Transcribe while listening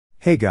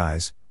Hey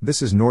guys,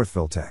 this is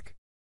Northville Tech.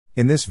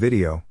 In this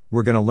video,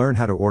 we're gonna learn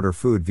how to order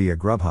food via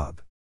Grubhub.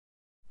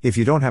 If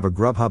you don't have a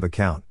Grubhub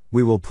account,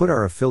 we will put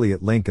our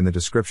affiliate link in the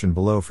description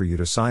below for you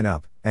to sign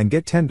up and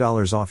get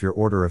 $10 off your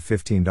order of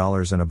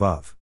 $15 and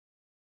above.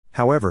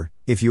 However,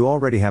 if you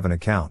already have an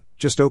account,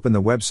 just open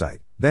the website,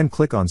 then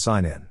click on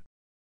Sign In.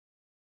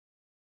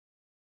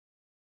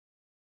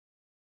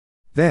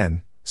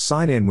 Then,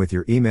 sign in with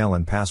your email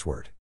and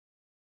password.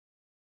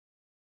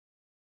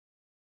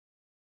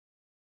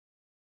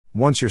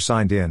 Once you're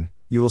signed in,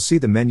 you will see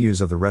the menus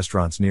of the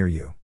restaurants near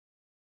you.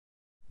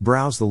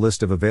 Browse the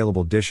list of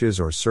available dishes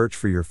or search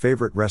for your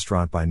favorite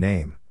restaurant by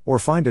name, or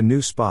find a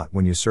new spot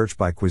when you search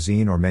by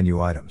cuisine or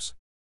menu items.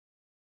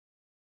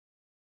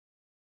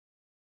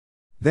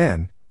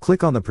 Then,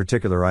 click on the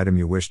particular item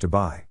you wish to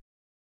buy.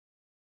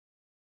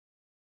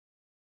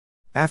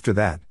 After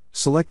that,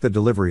 select the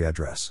delivery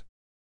address.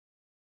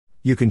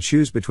 You can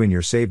choose between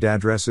your saved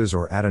addresses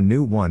or add a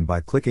new one by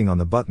clicking on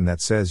the button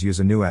that says Use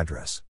a new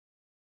address.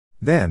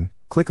 Then,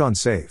 click on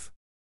Save.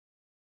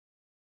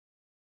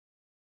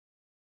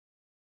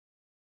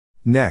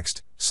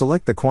 Next,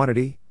 select the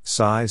quantity,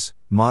 size,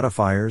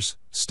 modifiers,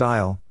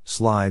 style,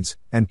 slides,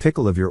 and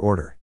pickle of your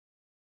order.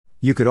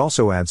 You could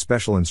also add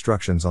special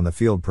instructions on the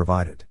field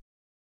provided.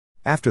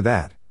 After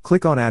that,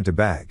 click on Add to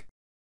Bag.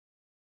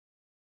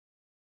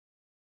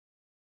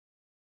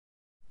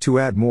 To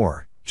add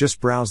more, just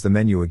browse the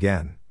menu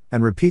again,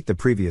 and repeat the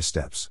previous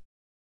steps.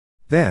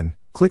 Then,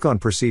 click on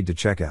Proceed to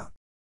Checkout.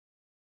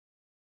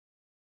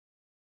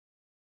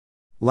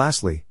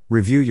 Lastly,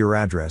 review your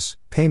address,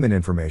 payment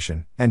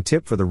information, and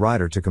tip for the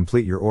rider to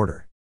complete your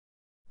order.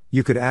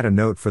 You could add a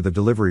note for the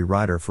delivery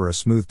rider for a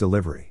smooth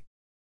delivery.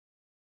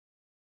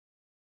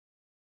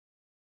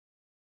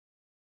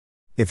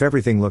 If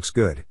everything looks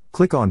good,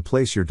 click on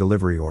Place your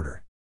delivery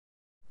order.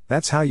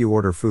 That's how you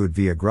order food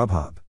via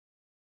Grubhub.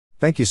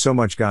 Thank you so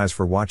much guys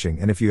for watching,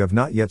 and if you have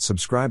not yet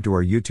subscribed to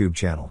our YouTube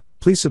channel,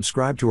 please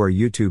subscribe to our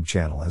YouTube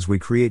channel as we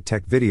create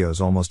tech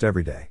videos almost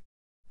every day.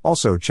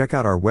 Also check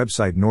out our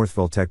website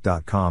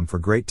northvilletech.com for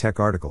great tech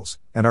articles,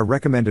 and our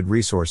recommended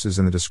resources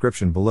in the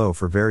description below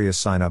for various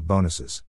sign-up bonuses.